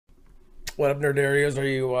What up, nerd areas? Are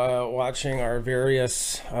you watching our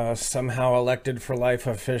various somehow elected for life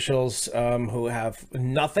officials who have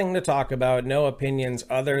nothing to talk about, no opinions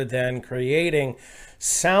other than creating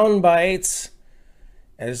sound bites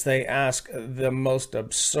as they ask the most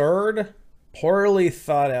absurd, poorly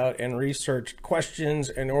thought out, and researched questions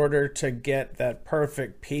in order to get that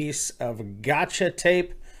perfect piece of gotcha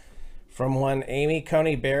tape from one Amy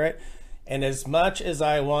Coney Barrett? And as much as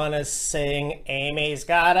I want to sing Amy's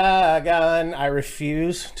Got a Gun, I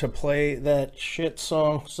refuse to play that shit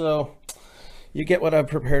song. So you get what I've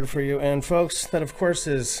prepared for you. And folks, that of course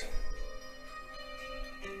is...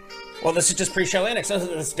 Well, this is just pre-show annex. This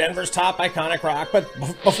is Denver's top iconic rock, but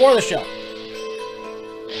before the show.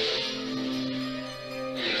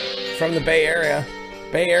 From the Bay Area.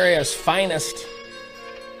 Bay Area's finest.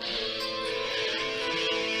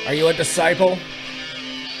 Are you a disciple?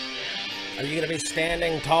 Are you going to be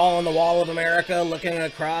standing tall on the wall of America, looking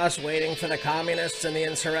across, waiting for the communists and the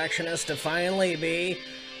insurrectionists to finally be...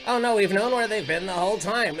 Oh no, we've known where they've been the whole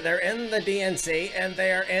time. They're in the DNC and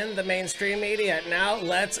they are in the mainstream media. Now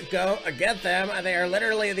let's go get them. They are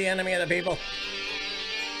literally the enemy of the people.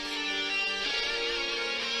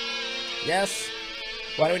 Yes.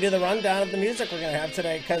 Why don't we do the rundown of the music we're going to have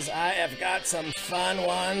today? Because I have got some fun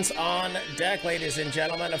ones on deck, ladies and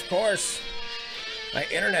gentlemen. Of course... My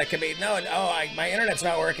internet can be my internet's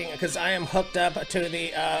not working because I am hooked up to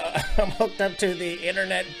the I'm hooked up to the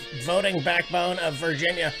internet voting backbone of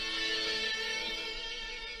Virginia.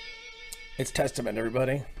 It's Testament,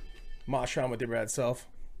 everybody. Mosh on with your bad self.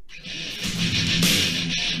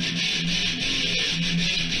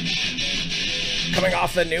 Coming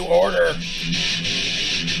off the New Order.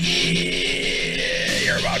 Yeah,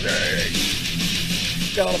 you're about to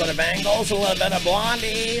get a little bit of Bangles, a little bit of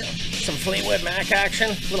Blondie. Some Fleetwood Mac action,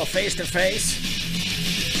 a little face-to-face.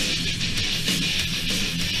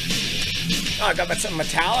 Oh, I got some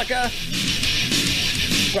Metallica.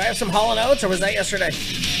 Do I have some Hall & Oates, or was that yesterday?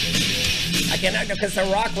 I can't know, because the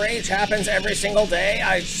rock rage happens every single day.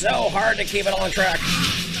 It's so hard to keep it on track.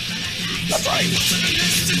 That's right.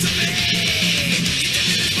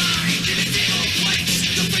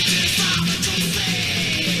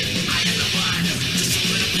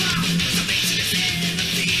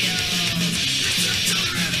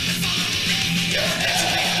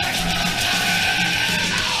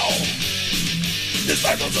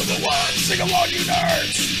 Disciples of the one, sing along, you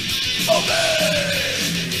nerds. Obey.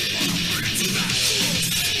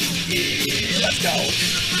 Yeah, let's go.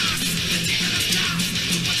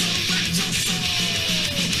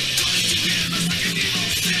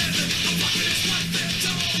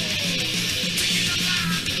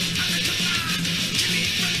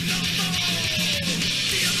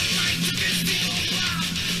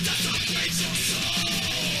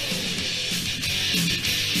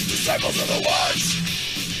 Disciples of the ones.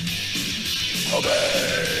 Obey.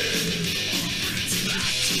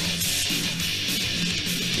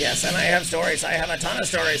 Yes, and I have stories. I have a ton of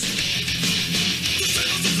stories.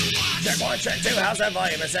 Check one, check two. How's that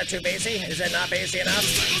volume? Is that too bassy? Is it not bassy enough?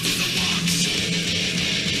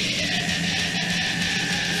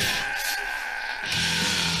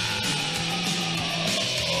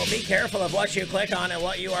 Yeah. Be careful of what you click on and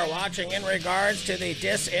what you are watching in regards to the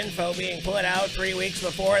disinfo being put out 3 weeks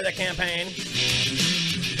before the campaign.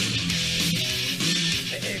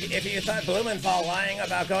 If you thought Blumenthal lying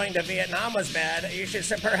about going to Vietnam was bad, you should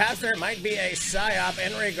say perhaps there might be a psyop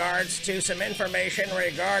in regards to some information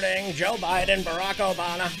regarding Joe Biden, Barack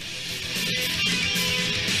Obama,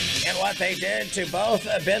 and what they did to both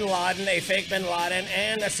Bin Laden, a fake Bin Laden,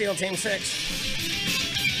 and a SEAL Team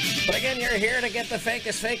 6. But again, you're here to get the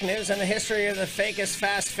fakest fake news and the history of the fakest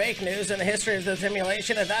fast fake news and the history of the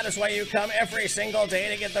simulation, and that is why you come every single day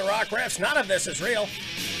to get the rock riffs. None of this is real.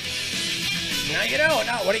 Now you know.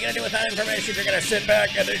 Now, what are you going to do with that information? You're going to sit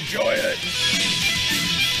back and enjoy it.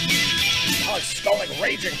 Oh, it's stalling,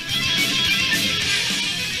 raging.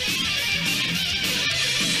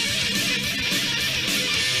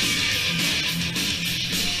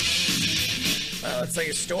 Let's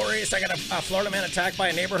see, stories. I got a Florida man attacked by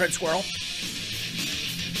a neighborhood squirrel.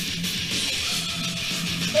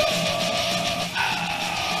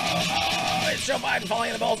 It's Joe Biden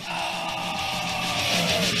falling in the balls.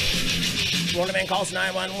 Florida man calls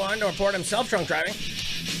 911 to report himself drunk driving.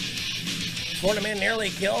 Florida man nearly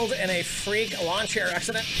killed in a freak lawn chair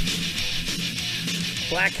accident.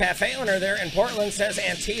 Black cafe owner there in Portland says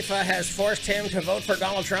Antifa has forced him to vote for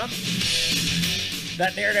Donald Trump.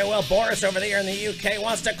 That ne'er-do-well Boris over there in the UK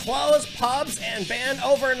wants to close pubs and ban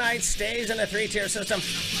overnight stays in a 3-tier system.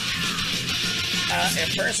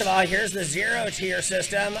 First of all, here's the zero-tier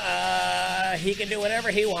system. He can do whatever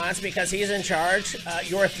he wants because he's in charge.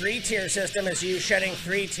 Your three-tier system is you shedding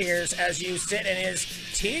 3 tears as you sit in his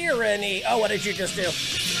tyranny. Oh, what did you just do?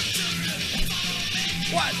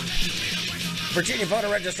 What? Virginia voter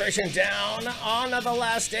registration down on the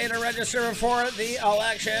last day to register for the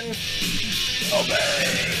election.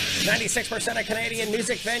 Obey. 96% of Canadian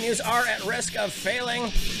music venues are at risk of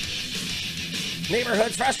failing.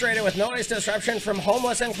 Neighborhoods frustrated with noise disruption from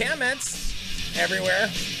homeless encampments everywhere.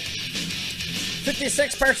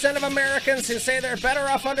 56% of Americans who say they're better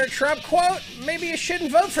off under Trump, quote, maybe you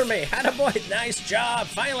shouldn't vote for me. Attaboy, nice job.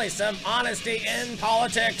 Finally, some honesty in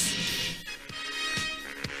politics.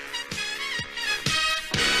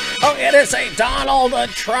 Oh, it is a Donald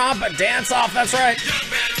Trump dance-off, that's right.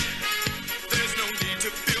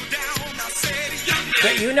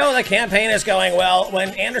 But you know the campaign is going well when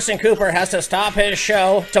Anderson Cooper has to stop his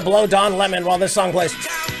show to blow Don Lemon while this song plays.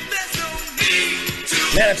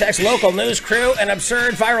 Man attacks local news crew and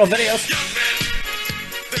absurd viral videos.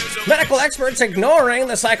 Medical experts ignoring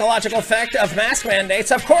the psychological effect of mask mandates.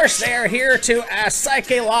 Of course, they are here to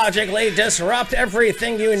psychologically disrupt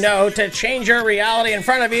everything you know to change your reality in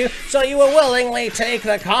front of you so you will willingly take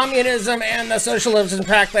the communism and the socialism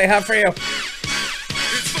pact they have for you.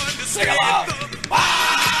 Sing along.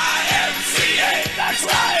 YMCA, that's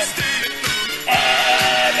right.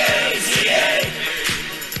 MACA.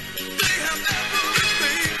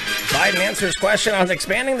 Biden answers question on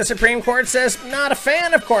expanding the Supreme Court, says, not a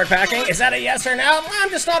fan of court packing. Is that a yes or no? I'm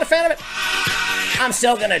just not a fan of it. I'm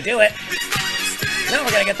still going to do it. Now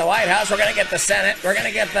we're going to get the White House. We're going to get the Senate. We're going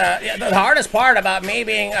to get the hardest part about me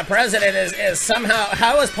being a president is somehow,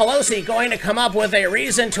 how is Pelosi going to come up with a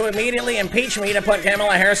reason to immediately impeach me to put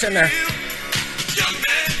Kamala Harris in there?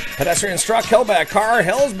 Pedestrian struck, killed by a car,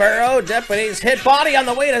 Hillsborough. Deputies hit body on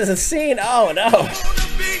the way to the scene. Oh, no.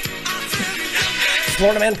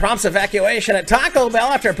 Florida man prompts evacuation at Taco Bell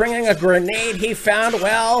after bringing a grenade he found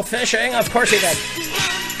while fishing. Of course he did.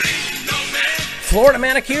 Florida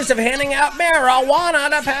man accused of handing out marijuana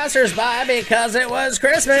to passersby because it was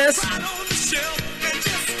Christmas.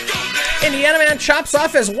 Indiana man chops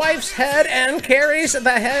off his wife's head and carries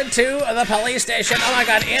the head to the police station. Oh my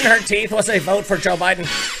God, in her teeth was a vote for Joe Biden.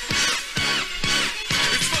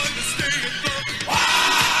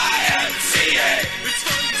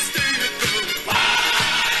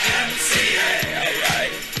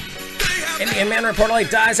 Indian man reportedly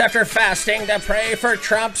dies after fasting to pray for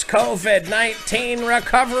Trump's COVID-19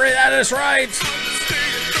 recovery. That is right.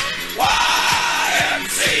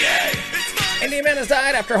 YMCA. Indian man has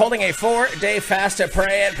died after holding a 4-day fast to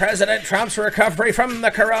pray at President Trump's recovery from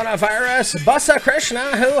the coronavirus. Basa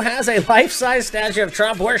Krishna, who has a life-size statue of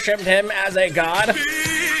Trump, worshipped him as a god,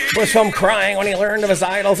 was filmed crying when he learned of his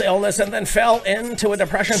idol's illness and then fell into a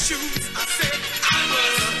depression.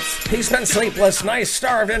 He spent sleepless nights,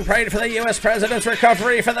 starved, and prayed for the U.S. president's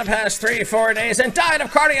recovery for the past 3-4 days and died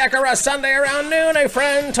of cardiac arrest Sunday around noon, a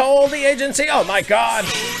friend told the agency. Oh, my God.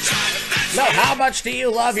 No, how much do you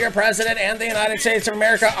love your president and the United States of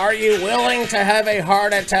America? Are you willing to have a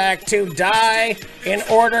heart attack to die in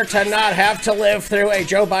order to not have to live through a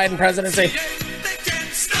Joe Biden presidency?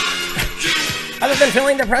 Other than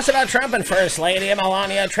feeling depressed about Trump and First Lady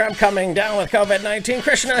Melania Trump coming down with COVID-19,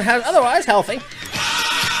 Krishna is otherwise healthy.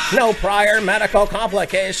 No prior medical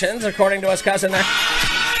complications, according to his cousin there.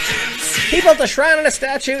 He built a shrine and a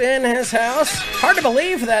statue in his house. Hard to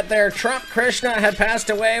believe that their Trump Krishna had passed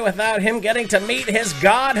away without him getting to meet his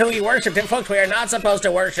God who he worshipped. And folks, we are not supposed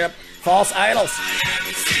to worship false idols.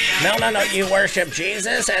 No, you worship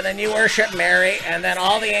Jesus, and then you worship Mary, and then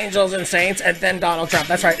all the angels and saints, and then Donald Trump.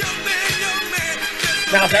 That's right.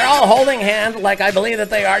 Now, if they're all holding hand, like I believe that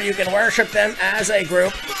they are, you can worship them as a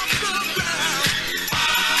group.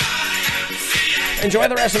 Enjoy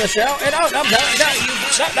the rest of the show. No,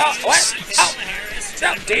 what? Oh,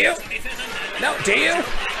 no, do you? No, do you?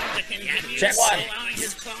 Check what?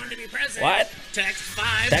 What? Text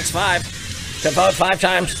 5. Text 5 to vote 5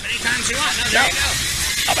 times. As many times you want. No.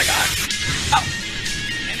 Oh my God. Oh.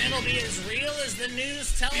 And it'll be as real as the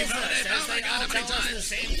news tells us. As they all tell us the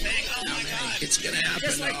same thing. Oh my God. It's gonna happen.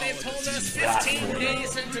 Just like they've told us 15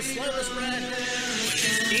 days to slow the spread.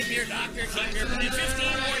 Keep your doctor, keep your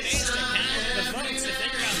 15 more days to count the votes to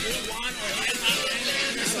figure out who won or did not win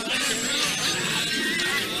in this election.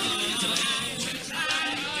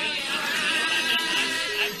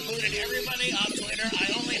 I've included everybody on Twitter. I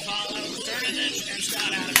only follow Sternadich and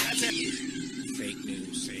Scott Adams. That's it. Fake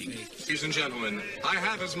news. Ladies and gentlemen, I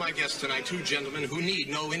have as my guests tonight 2 gentlemen who need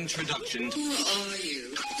no introduction. Who are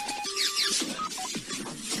you?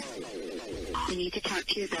 need to talk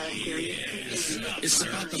to you about a serious concern. It's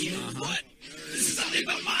about the moon. What? This is nothing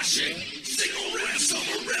but my shit. Single riffs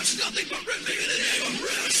over riffs, nothing but riffing in the name of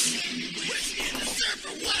riffs. Whiskey in the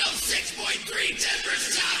Surfer 106.3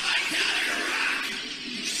 Denver's top iconic rock.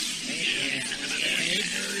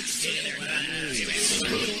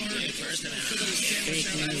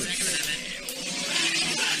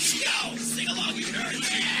 Let's go! Sing along, you nerds!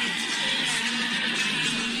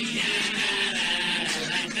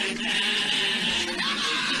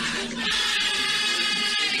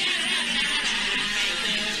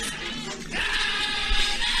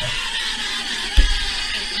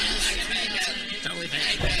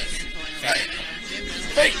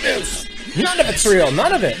 Fake news. None of it's real.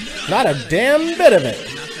 None of it. Not a damn bit of it.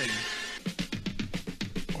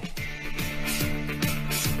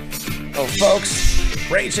 Oh,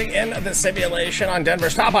 folks, raging in the simulation on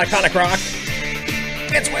Denver's top iconic rock.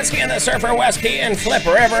 It's Whiskey and the Surfer, Whiskey and Flip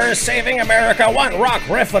Rivers, saving America one rock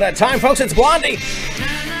riff at a time. Folks, it's Blondie.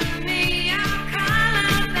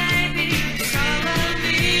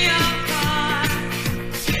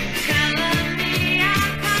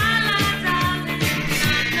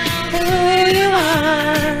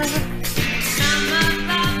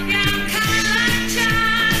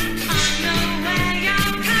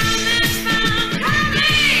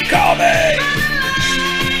 Call me!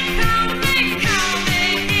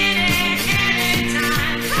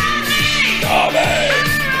 Call me!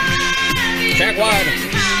 Check one.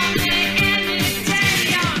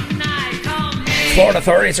 Florida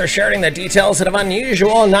authorities are sharing the details of an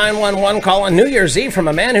unusual 911 call on New Year's Eve from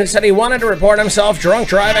a man who said he wanted to report himself drunk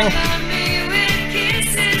driving.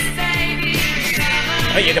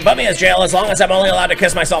 Oh, you can put me in jail as long as I'm only allowed to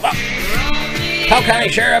kiss myself up. Polk County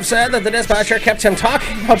Sheriff said that the dispatcher kept him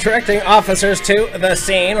talking while directing officers to the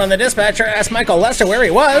scene. When the dispatcher asked Michael Lester where he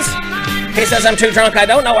was, he says, "I'm too drunk, I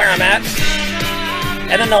don't know where I'm at."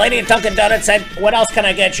 And then the lady at Dunkin' Donuts said, "What else can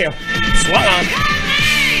I get you?" Swung on.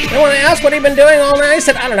 And when they asked what he'd been doing all night, he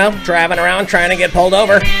said, "I don't know, driving around trying to get pulled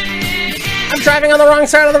over." "I'm driving on the wrong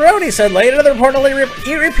side of the road," he said. Later, the reportedly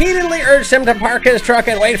he repeatedly urged him to park his truck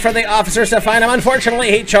and wait for the officers to find him.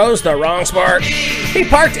 Unfortunately, he chose the wrong spot. He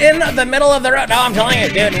parked in the middle of the road. No, I'm telling you,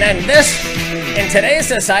 dude. And then in today's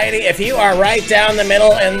society, if you are right down the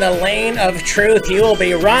middle in the lane of truth, you will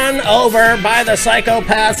be run over by the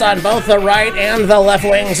psychopaths on both the right and the left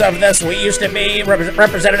wings of this. We used to be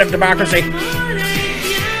representative democracy.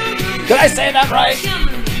 Did I say that right?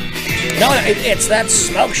 No, it's that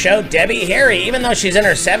smoke show Debbie Harry. Even though she's in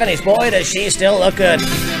her 70s, boy, does she still look good.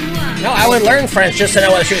 No, I would learn French just to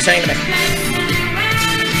know what she was saying to me.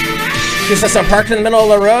 She says, "I'm parked in the middle of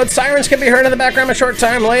the road. Sirens can be heard in the background a short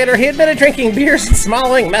time later. He admitted drinking beers and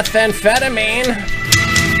smelling methamphetamine."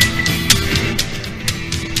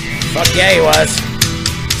 Fuck yeah, he was.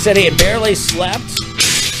 Said he had barely slept.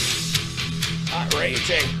 Hot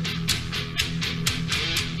raging.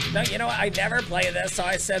 No, you know what? I never play this, so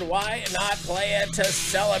I said, why not play it to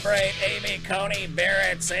celebrate Amy Coney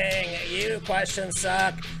Barrett saying, "You questions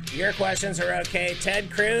suck, your questions are okay."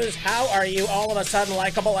 Ted Cruz, how are you all of a sudden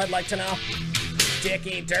likable? I'd like to know.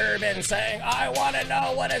 Dickie Durbin saying, "I want to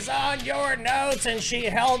know what is on your notes," and she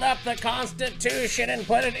held up the Constitution and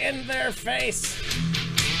put it in their face.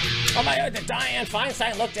 Oh my God, Dianne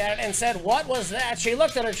Feinstein looked at it and said, "What was that?" She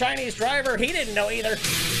looked at her Chinese driver. He didn't know either.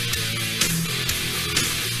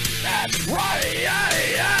 That's right.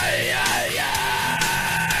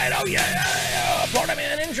 Oh yeah. Florida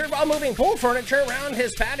man injured while moving pool furniture around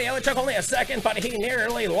his patio. It took only a second, but he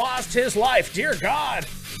nearly lost his life. Dear God.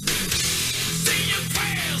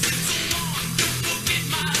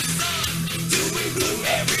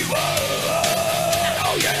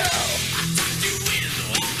 Oh yeah.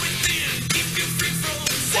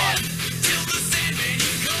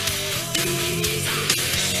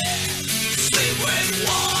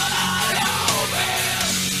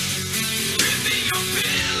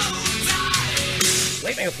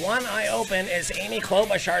 Sleeping with one eye open is Amy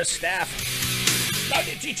Klobuchar's staff. Oh,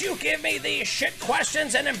 did you give me these shit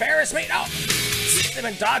questions and embarrass me? No. They've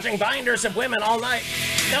been dodging binders of women all night.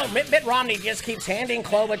 No, Mitt Romney just keeps handing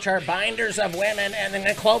Klobuchar binders of women, and then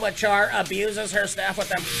Klobuchar abuses her staff with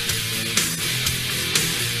them.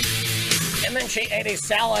 And then she ate a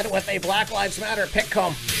salad with a Black Lives Matter pick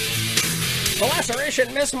comb. The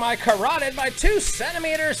laceration missed my carotid by 2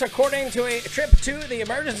 centimeters, according to a trip to the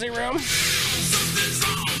emergency room.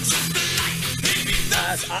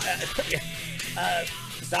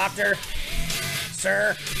 Doctor,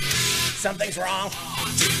 sir, something's wrong.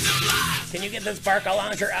 Can you get this Barca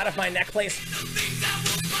lounger out of my neck, please?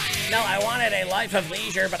 No, I wanted a life of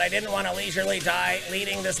leisure, but I didn't want to leisurely die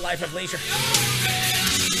leading this life of leisure.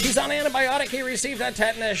 He's on antibiotic. He received a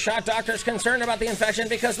tetanus shot. Doctors concerned about the infection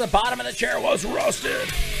because the bottom of the chair was rusted.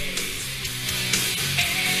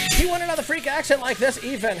 He wanted another freak accident like this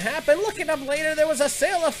even happen. Looking up later, there was a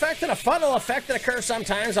sail effect and a funnel effect that occurs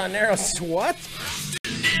sometimes on narrow... What?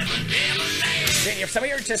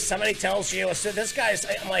 If somebody tells you, so this guy's,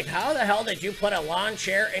 I'm like, how the hell did you put a lawn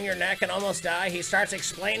chair in your neck and almost die? He starts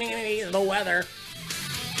explaining to me the weather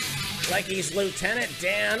like he's Lieutenant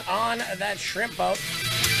Dan on that shrimp boat.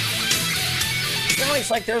 No,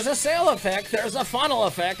 he's like, there's a sail effect, there's a funnel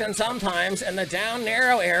effect, and sometimes in the down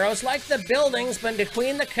narrow arrows, like the buildings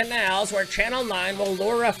between the canals where Channel 9 will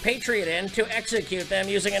lure a patriot in to execute them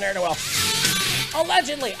using an air-to-well.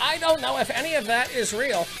 Allegedly, I don't know if any of that is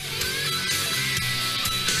real.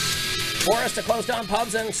 Forced to close down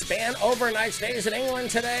pubs and span overnight stays in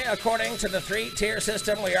England today, according to the 3-tier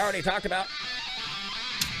system we already talked about.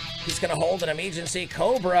 He's going to hold an emergency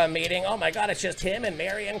Cobra meeting. Oh my God, it's just him and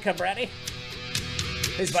Marion Cabretti.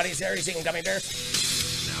 His buddy's there, he's eating gummy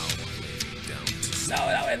bears. No,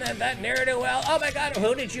 and then that ne'er-do-well. Oh my God,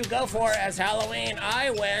 who did you go for as Halloween?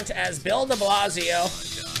 I went as Bill de Blasio.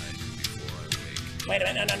 Wait a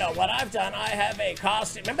minute, no. What I've done, I have a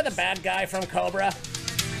costume. Remember the bad guy from Cobra?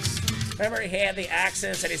 Remember he had the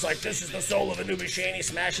axes and he's like, this is the soul of a new machine. He's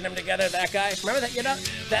smashing them together, that guy. Remember that, you know,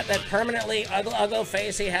 that permanently ugly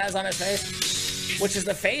face he has on his face? Which is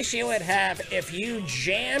the face you would have if you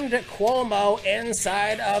jammed Cuomo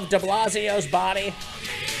inside of de Blasio's body.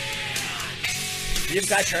 You've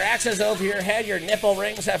got your axes over your head, your nipple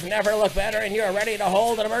rings have never looked better, and you are ready to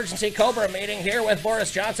hold an emergency Cobra meeting here with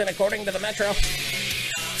Boris Johnson, according to the Metro.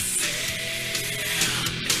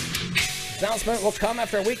 Announcement will come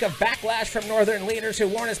after a week of backlash from northern leaders who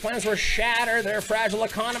warn his plans will shatter their fragile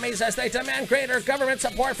economies as they demand greater government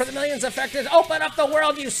support for the millions affected. Open up the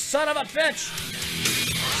world, you son of a bitch!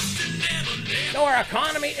 No, our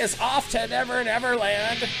economy is off to Never Never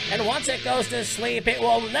Land, and once it goes to sleep, it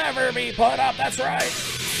will never be put up. That's right.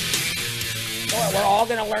 We're all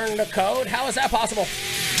going to learn the code? How is that possible?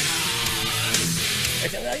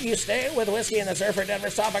 If you stay with Whiskey and the Surfer Denver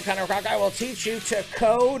Stop at Connor Croc, I will teach you to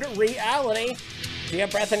code reality. Do you have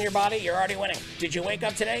breath in your body? You're already winning. Did you wake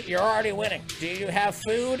up today? You're already winning. Do you have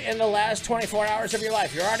food in the last 24 hours of your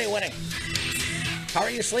life? You're already winning. How are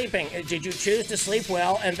you sleeping? Did you choose to sleep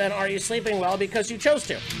well? And then are you sleeping well because you chose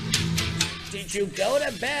to? Did you go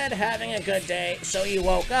to bed having a good day so you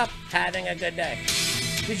woke up having a good day?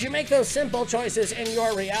 Did you make those simple choices in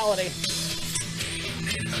your reality?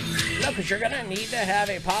 No, because you're going to need to have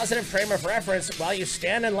a positive frame of reference while you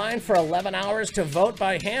stand in line for 11 hours to vote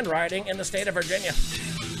by handwriting in the state of Virginia.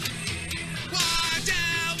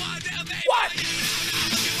 What?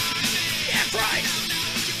 That's right.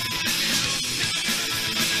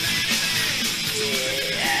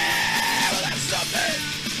 Yeah, well, that's something.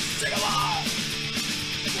 Sing along.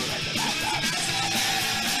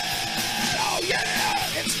 Oh,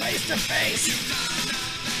 yeah, it's face to face.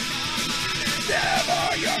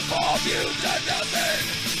 Never your fault, you've done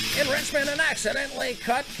nothing. In Richmond, an accidentally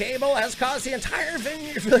cut cable has caused the entire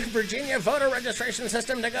Virginia voter registration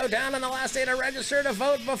system to go down on the last day to register to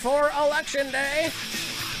vote before Election Day.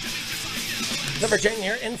 The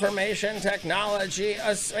Virginia Information Technology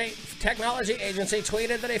Agency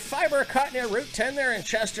tweeted that a fiber cut near Route 10 there in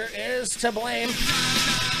Chester is to blame.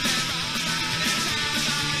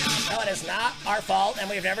 No, it is not our fault, and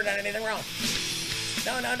we've never done anything wrong.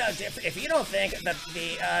 No. If you don't think that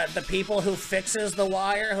the people who fixes the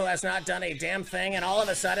wire, who has not done a damn thing, and all of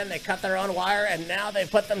a sudden they cut their own wire and now they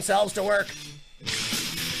put themselves to work.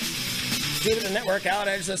 Due to the network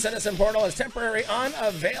outage, the Citizen Portal is temporarily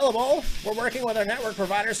unavailable. We're working with our network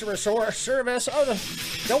providers to restore service. Oh,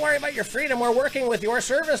 don't worry about your freedom. We're working with your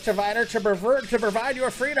service provider to provide your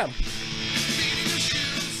freedom.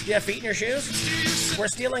 Do you have feet in your shoes? We're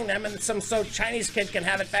stealing them, and so Chinese kid can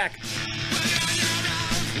have it back.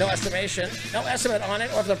 No estimate on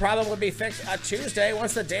it, or if the problem would be fixed Tuesday.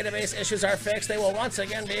 Once the database issues are fixed, they will once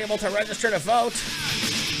again be able to register to vote.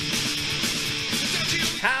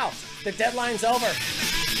 How? The deadline's over.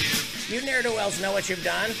 You ne'er-do-wells know what you've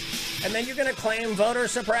done. And then you're going to claim voter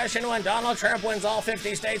suppression when Donald Trump wins all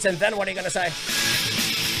 50 states, and then what are you going to say?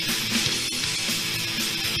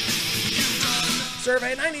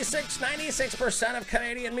 Survey, 96% of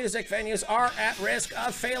Canadian music venues are at risk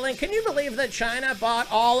of failing. Can you believe that China bought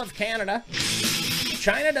all of Canada?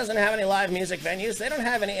 China doesn't have any live music venues. They don't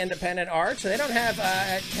have any independent arts. They don't have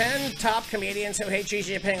 10 top comedians who hate Xi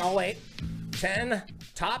Jinping. Oh, wait. 10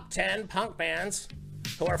 top 10 punk bands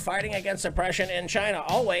who are fighting against oppression in China.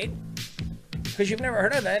 Oh, wait. because you've never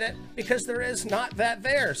heard of it, because there is not that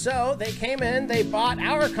there. So they came in, they bought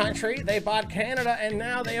our country, they bought Canada, and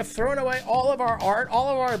now they have thrown away all of our art, all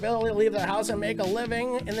of our ability to leave the house and make a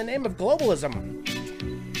living in the name of globalism.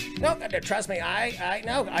 No, trust me, I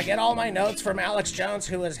know. I get all my notes from Alex Jones,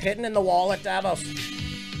 who is hidden in the wall at Davos,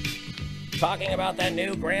 talking about that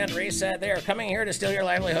new grand reset. They are coming here to steal your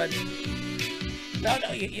livelihood. No,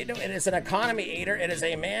 you know, it is an economy eater. It is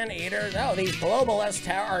a man eater. No, these globalists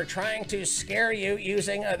are trying to scare you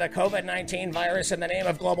using the COVID-19 virus in the name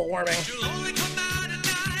of global warming.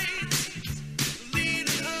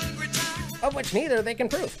 Of which neither they can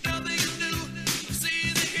prove. No.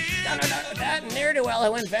 That ne'er-do-well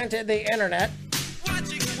who invented the internet.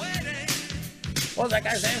 What was that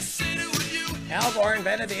guy's name? Al Gore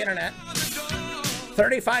invented the internet.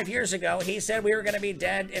 35 years ago, he said we were going to be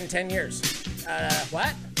dead in 10 years.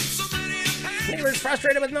 What? Neighbors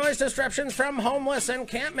frustrated with noise disruptions from homeless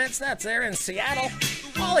encampments. That's there in Seattle.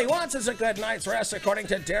 All he wants is a good night's rest, according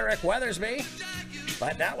to Derek Weathersby.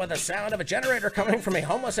 But not with the sound of a generator coming from a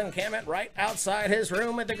homeless encampment right outside his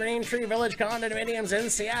room at the Green Tree Village condominiums in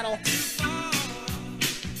Seattle.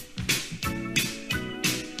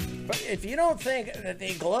 But if you don't think that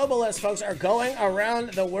the globalist folks are going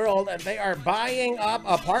around the world and they are buying up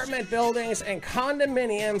apartment buildings and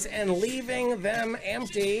condominiums and leaving them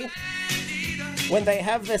empty when they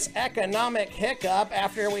have this economic hiccup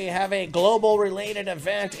after we have a global related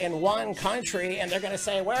event in one country, and they're going to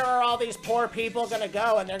say, where are all these poor people going to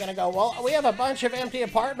go? And they're going to go, well, we have a bunch of empty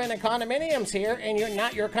apartment and condominiums here, and you're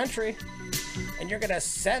not your country. And you're going to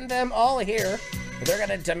send them all here. They're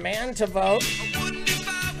going to demand to vote.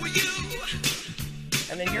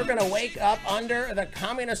 And then you're going to wake up under the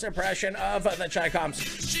communist oppression of the Chi-Coms.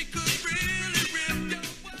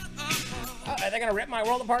 Oh, are they going to rip my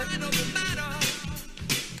world apart?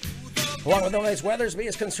 Along with Illinois, Weathersby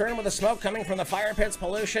is concerned with the smoke coming from the fire pits,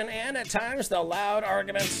 pollution, and at times the loud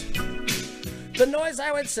arguments. The noise,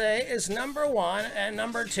 I would say, is number one, and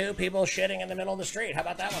number two, people shitting in the middle of the street. How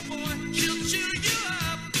about that one?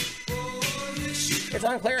 It's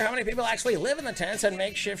unclear how many people actually live in the tents and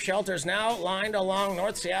makeshift shelters now lined along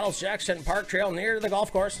North Seattle's Jackson Park Trail near the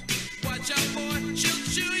golf course.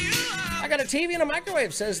 I got a TV and a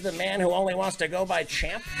microwave, says the man who only wants to go by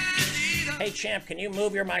Champ. Hey, Champ, can you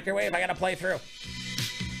move your microwave? I gotta play through.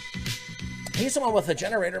 He's the one with the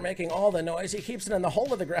generator making all the noise. He keeps it in the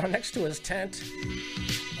hole of the ground next to his tent.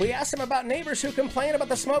 We asked him about neighbors who complain about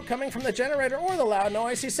the smoke coming from the generator or the loud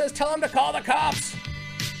noise. He says, tell them to call the cops.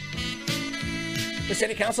 The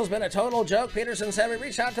city council's been a total joke. Peterson said, we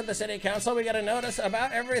reached out to the city council. We got a notice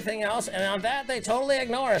about everything else, and on that, they totally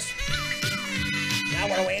ignore us. Now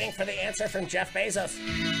we're waiting for the answer from Jeff Bezos.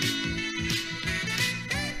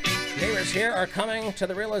 Neighbors here are coming to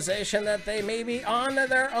the realization that they may be on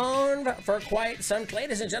their own for quite some.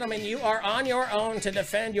 Ladies and gentlemen, you are on your own to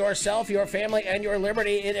defend yourself, your family, and your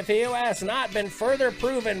liberty. And if you has not been further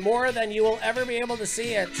proven more than you will ever be able to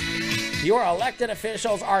see it, your elected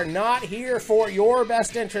officials are not here for your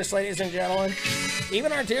best interest, ladies and gentlemen.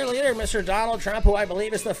 Even our dear leader, Mr. Donald Trump, who I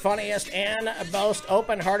believe is the funniest and most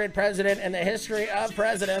open-hearted president in the history of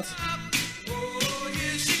presidents.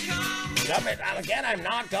 Again, I'm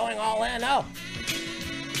not going all in, no.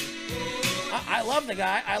 I love the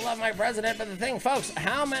guy. I love my president. But the thing, folks,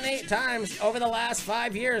 how many times over the last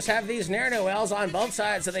 5 years have these ne'er-do-wells on both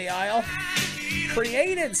sides of the aisle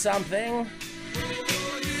created something?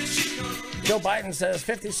 Joe Biden says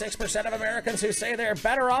 56% of Americans who say they're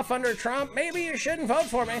better off under Trump, maybe you shouldn't vote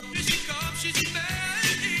for me.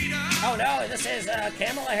 Oh, no, this is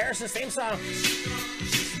Kamala Harris's theme song.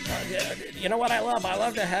 You know what I love? I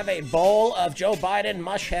love to have a bowl of Joe Biden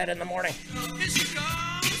mushhead in the morning.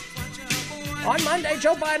 On Monday,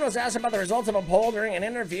 Joe Biden was asked about the results of a poll during an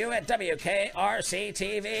interview at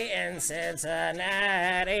WKRC-TV in Cincinnati.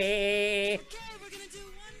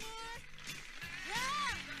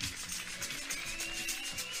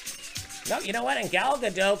 No, you know what? And Gal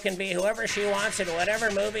Gadot can be whoever she wants in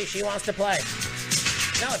whatever movie she wants to play.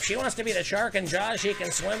 Now, if she wants to be the shark in Jaws, she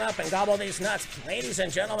can swim up and gobble these nuts. Ladies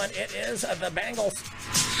and gentlemen, it is the Bangles.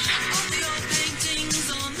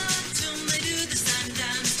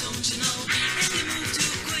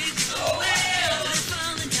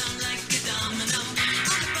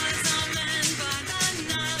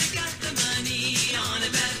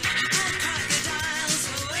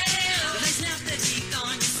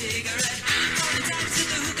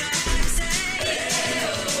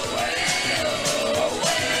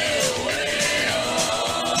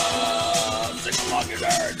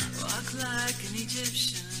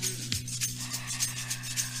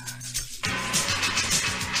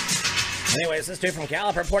 Anyways, this dude from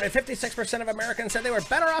Gallup reported 56% of Americans said they were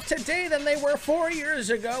better off today than they were 4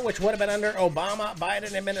 years ago, which would have been under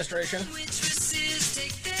Obama-Biden administration.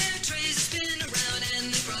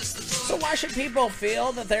 So why should people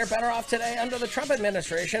feel that they're better off today under the Trump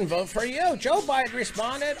administration? Vote for you. Joe Biden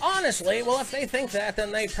responded, honestly, well, if they think that,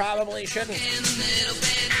 then they probably shouldn't.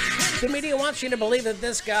 The media wants you to believe that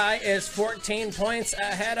this guy is 14 points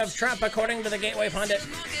ahead of Trump, according to the Gateway Pundit.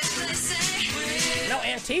 No,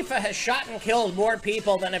 Antifa has shot and killed more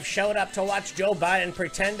people than have showed up to watch Joe Biden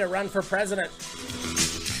pretend to run for president.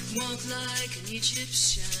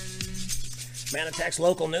 Man attacks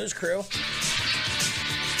local news crew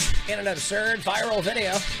in an absurd viral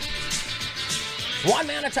video. One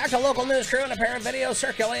man attacked a local news crew in a pair of videos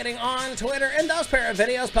circulating on Twitter, and those pair of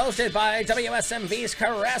videos posted by WSMV's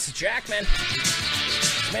Caress Jackman.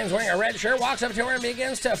 The man's wearing a red shirt, walks up to her and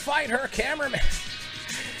begins to fight her cameraman.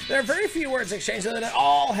 There are very few words exchanged, and then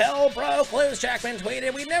all hell broke loose. Jackman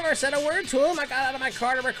tweeted, "We never said a word to him. I got out of my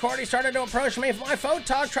car to record. He started to approach me. My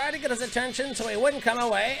photog tried to get his attention so he wouldn't come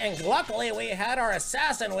away, and luckily we had our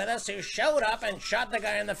assassin with us who showed up and shot the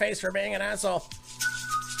guy in the face for being an asshole."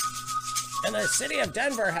 And the city of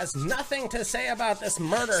Denver has nothing to say about this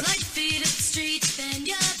murder. Slight feet up the street, bend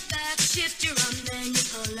your back, shift your arm, then you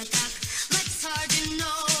pull it back. Like it's hard to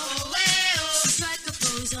know. Strike a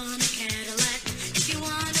pose on a Cadillac. If you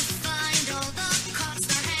want to find all the cops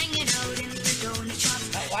are hanging out in the donut shop.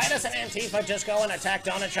 Why doesn't Antifa just go and attack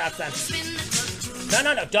donut shops then?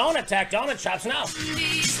 No, don't attack donut shops, no.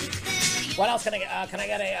 What else can I get? Can I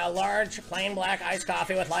get a large plain black iced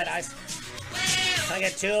coffee with light ice? Can I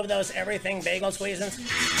get 2 of those everything bagel squeezins?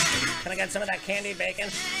 Can I get some of that candied bacon?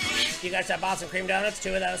 You guys have Boston cream donuts,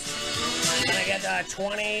 2 of those. Can I get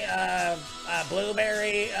 20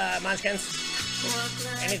 blueberry munchkins?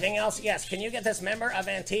 Anything else? Yes. Can you get this member of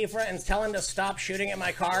Antifa and tell him to stop shooting at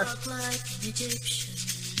my car?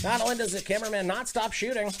 Not only does the cameraman not stop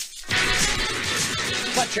shooting,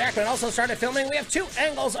 but Jackman also started filming. We have 2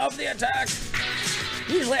 angles of the attack.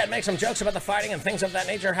 Usually I'd make some jokes about the fighting and things of that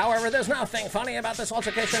nature. However, there's nothing funny about this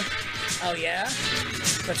altercation. Oh, yeah?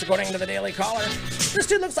 That's according to the Daily Caller. This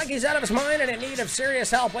dude looks like he's out of his mind and in need of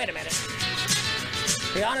serious help. Wait a minute.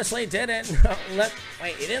 He honestly didn't.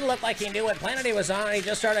 Wait, he didn't look like he knew what planet he was on. He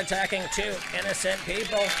just started attacking 2 innocent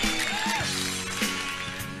people.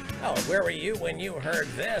 Oh, where were you when you heard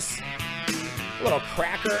this? A little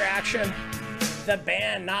cracker action. The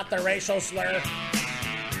band, not the racial slur.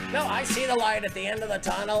 No, I see the light at the end of the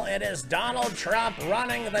tunnel. It is Donald Trump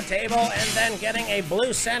running the table and then getting a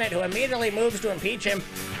blue Senate who immediately moves to impeach him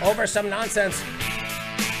over some nonsense.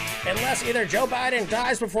 Unless either Joe Biden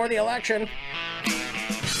dies before the election,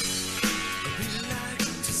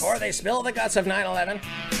 or they spill the guts of 9/11.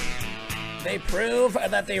 They prove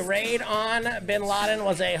that the raid on bin Laden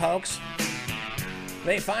was a hoax.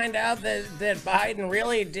 They find out that Biden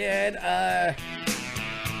really did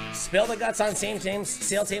spill the guts on SEAL Team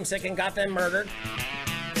 6 and got them murdered.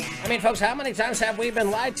 I mean, folks, how many times have we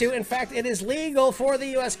been lied to? In fact, it is legal for the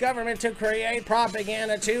U.S. government to create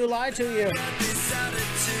propaganda to lie to you.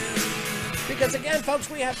 Because again, folks,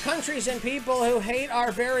 we have countries and people who hate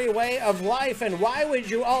our very way of life, and why would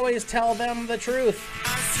you always tell them the truth?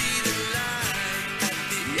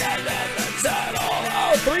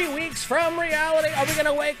 Oh, 3 weeks from reality. Are we going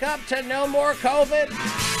to wake up to no more COVID?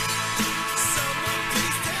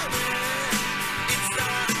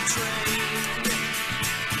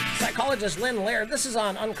 Psychologist Lynn Laird. This is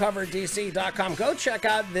on UncoveredDC.com. Go check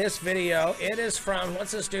out this video. It is from,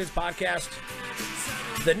 what's this dude's podcast?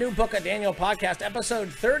 The New Book of Daniel podcast, episode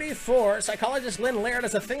 34. Psychologist Lynn Laird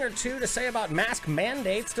has a thing or two to say about mask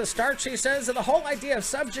mandates. To start, she says that the whole idea of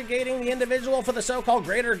subjugating the individual for the so-called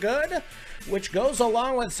greater good, which goes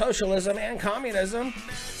along with socialism and communism.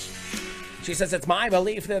 She says, it's my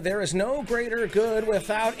belief that there is no greater good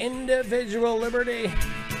without individual liberty.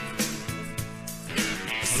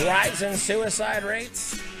 Rise in suicide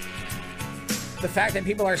rates. The fact that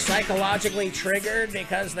people are psychologically triggered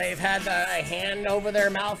because they've had a hand over their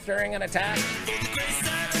mouth during an attack.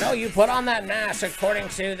 No, you put on that mask according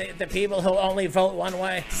to the people who only vote one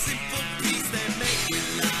way.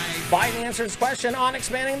 Biden answers question on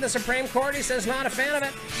expanding the Supreme Court. He says not a fan of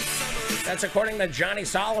it. That's according to Johnny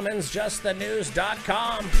Solomon's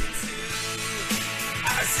JustTheNews.com.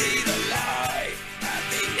 I see the light at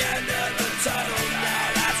the end of the tunnel now.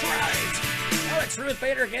 That's right. Oh, it's Ruth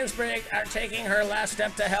Bader Ginsburg taking her last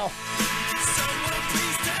step to hell.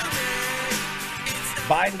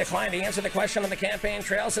 Biden declined to answer the question on the campaign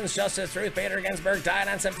trail since Justice Ruth Bader Ginsburg died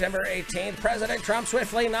on September 18th. President Trump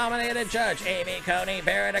swiftly nominated Judge Amy Coney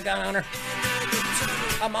Barrett, a gun owner,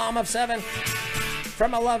 a mom of 7.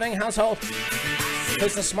 from a loving household.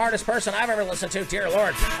 Who's the smartest person I've ever listened to, dear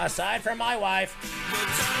Lord, aside from my wife.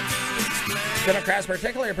 Democrats,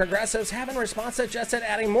 particularly progressives, haven't response suggested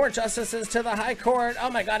adding more justices to the High Court. Oh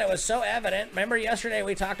my God, it was so evident. Remember yesterday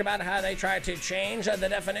we talked about how they tried to change the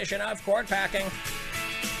definition of court packing.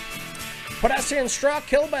 Pedestrian struck,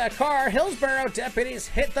 killed by a car. Hillsborough deputies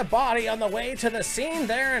hit the body on the way to the scene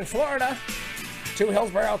there in Florida. 2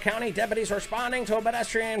 Hillsborough County deputies responding to a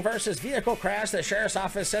pedestrian versus vehicle crash, the sheriff's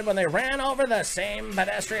office said, when they ran over the same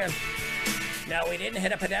pedestrian. No, we didn't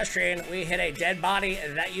hit a pedestrian. We hit a dead body.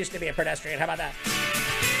 That used to be a pedestrian. How about that?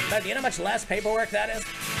 But do you know how much less paperwork that is?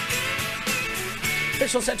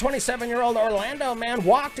 Officials said 27-year-old Orlando man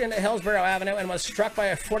walked into Hillsborough Avenue and was struck by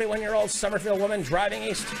a 41-year-old Summerfield woman driving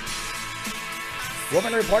east.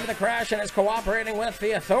 Woman reported the crash and is cooperating with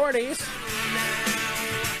the authorities.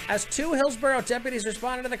 As 2 Hillsborough deputies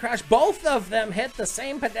responded to the crash, both of them hit the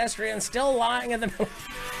same pedestrian still lying in the middle.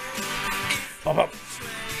 Bump, bump.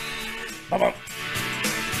 Bump, bump.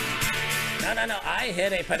 No. I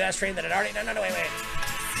hit a pedestrian that had already... No, wait.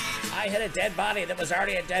 I hit a dead body that was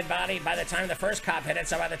already a dead body by the time the first cop hit it.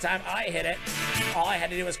 So by the time I hit it, all I had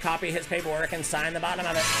to do was copy his paperwork and sign the bottom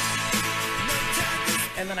of it.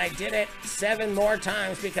 And then I did it 7 more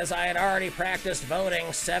times because I had already practiced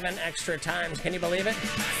voting 7 extra times. Can you believe it?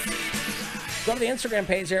 Go to the Instagram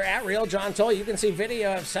page here, at Real John Toll. You can see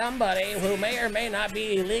video of somebody who may or may not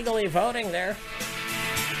be illegally voting there.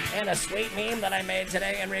 And a sweet meme that I made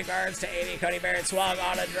today in regards to 80 Cody Barrett swag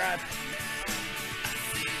on a drive.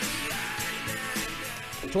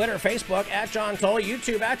 Twitter, Facebook, at John Toll,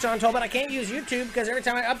 YouTube, at John Toll, but I can't use YouTube because every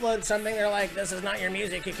time I upload something, they're like, this is not your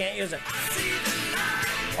music, you can't use it.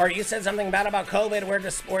 Or you said something bad about COVID,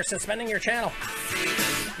 we're suspending your channel.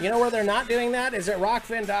 You know where they're not doing that? Is at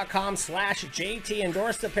rockfin.com/JT.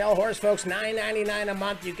 Endorse the Pale Horse, folks. $9.99 a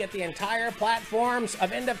month. You get the entire platforms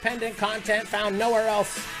of independent content found nowhere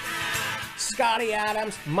else. Scotty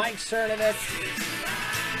Adams, Mike Cernovich,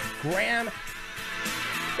 Graham.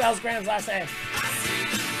 What's Graham's last name?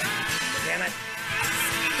 Damn it.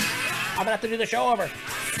 I'm gonna have to do the show over.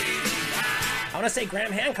 I want to say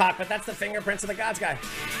Graham Hancock, but that's the Fingerprints of the Gods guy.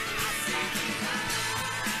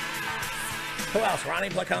 Who else? Ronnie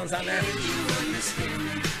Placone's on there.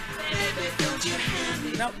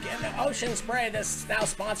 Nope. Ocean Spray, this now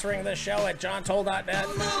sponsoring this show at johntoll.net.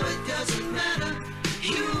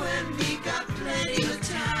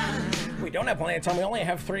 We don't have plenty of time. We only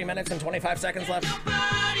have 3 minutes and 25 seconds left.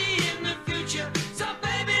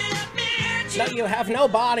 No, you have no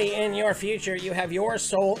body in your future. You have your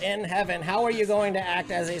soul in heaven. How are you going to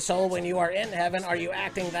act as a soul when you are in heaven? Are you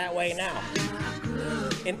acting that way now?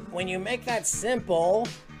 And when you make that simple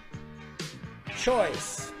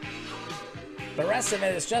choice, the rest of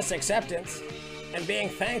it is just acceptance and being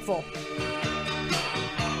thankful.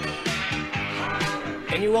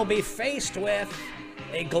 And you will be faced with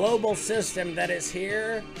a global system that is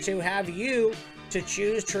here to have you to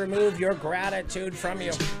choose to remove your gratitude from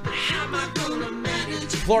you.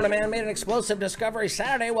 Florida man made an explosive discovery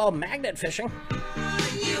Saturday while magnet fishing.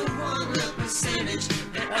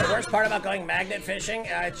 The worst part about going magnet fishing,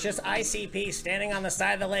 it's just ICP standing on the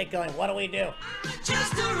side of the lake going, what do we do?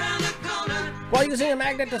 While using a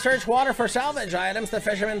magnet to search water for salvage items, the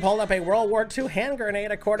fisherman pulled up a World War II hand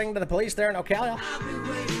grenade, according to the police there in Ocala.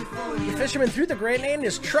 The fisherman threw the grenade in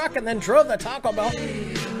his truck and then drove the Taco Bell,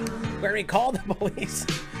 where he called the police.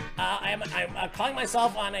 I'm calling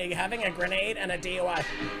myself on having a grenade and a DUI.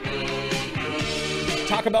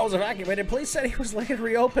 Taco Bell was evacuated. Police said he was later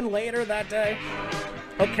reopened later that day.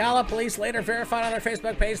 Ocala police later verified on their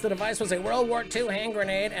Facebook page the device was a World War II hand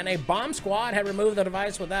grenade and a bomb squad had removed the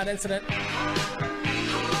device without incident.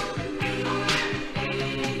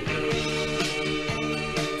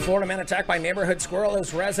 Florida man attacked by neighborhood squirrel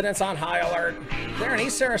as residents on high alert. There in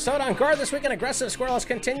East Sarasota, on guard this week, an aggressive squirrel has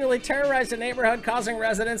continually terrorized the neighborhood, causing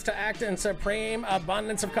residents to act in supreme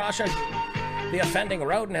abundance of caution. The offending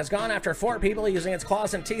rodent has gone after 4 people using its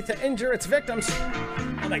claws and teeth to injure its victims.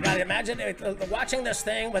 Oh my God, imagine watching this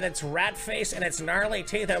thing with its rat face and its gnarly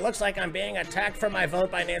teeth. It looks like I'm being attacked for my vote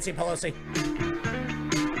by Nancy Pelosi.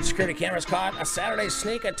 Security cameras caught a Saturday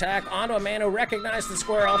sneak attack onto a man who recognized the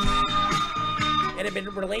squirrel. It had been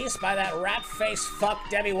released by that rat-faced fuck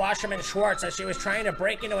Debbie Wasserman Schwartz as she was trying to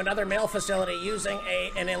break into another mail facility using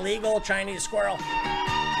an illegal Chinese squirrel.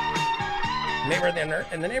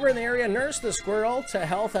 The neighbor in the area nursed the squirrel to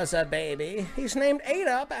health as a baby. He's named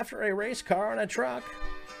 8-Up after a race car and a truck.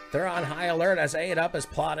 They're on high alert as 8-Up is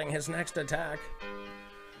plotting his next attack.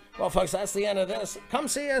 Well, folks, that's the end of this. Come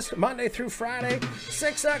see us Monday through Friday,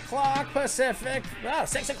 6 o'clock Pacific,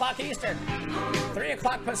 6 o'clock Eastern, 3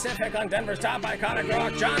 o'clock Pacific on Denver's top iconic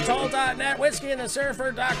rock, JohnToll.net,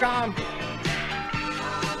 WhiskeyandTheSurfer.com.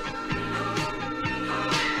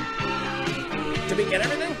 Did we get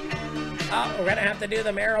everything? Oh, we're going to have to do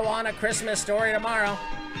the marijuana Christmas story tomorrow.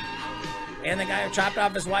 And the guy who chopped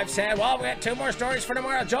off his wife's head. Well, we got 2 more stories for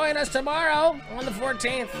tomorrow. Join us tomorrow on the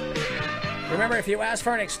 14th. Remember, if you ask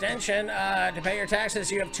for an extension to pay your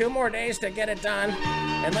taxes, you have 2 more days to get it done,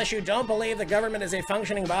 unless you don't believe the government is a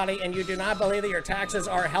functioning body and you do not believe that your taxes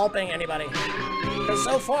are helping anybody. Because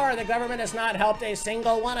so far, the government has not helped a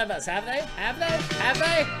single one of us. Have they? Have they? Have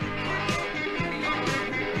they?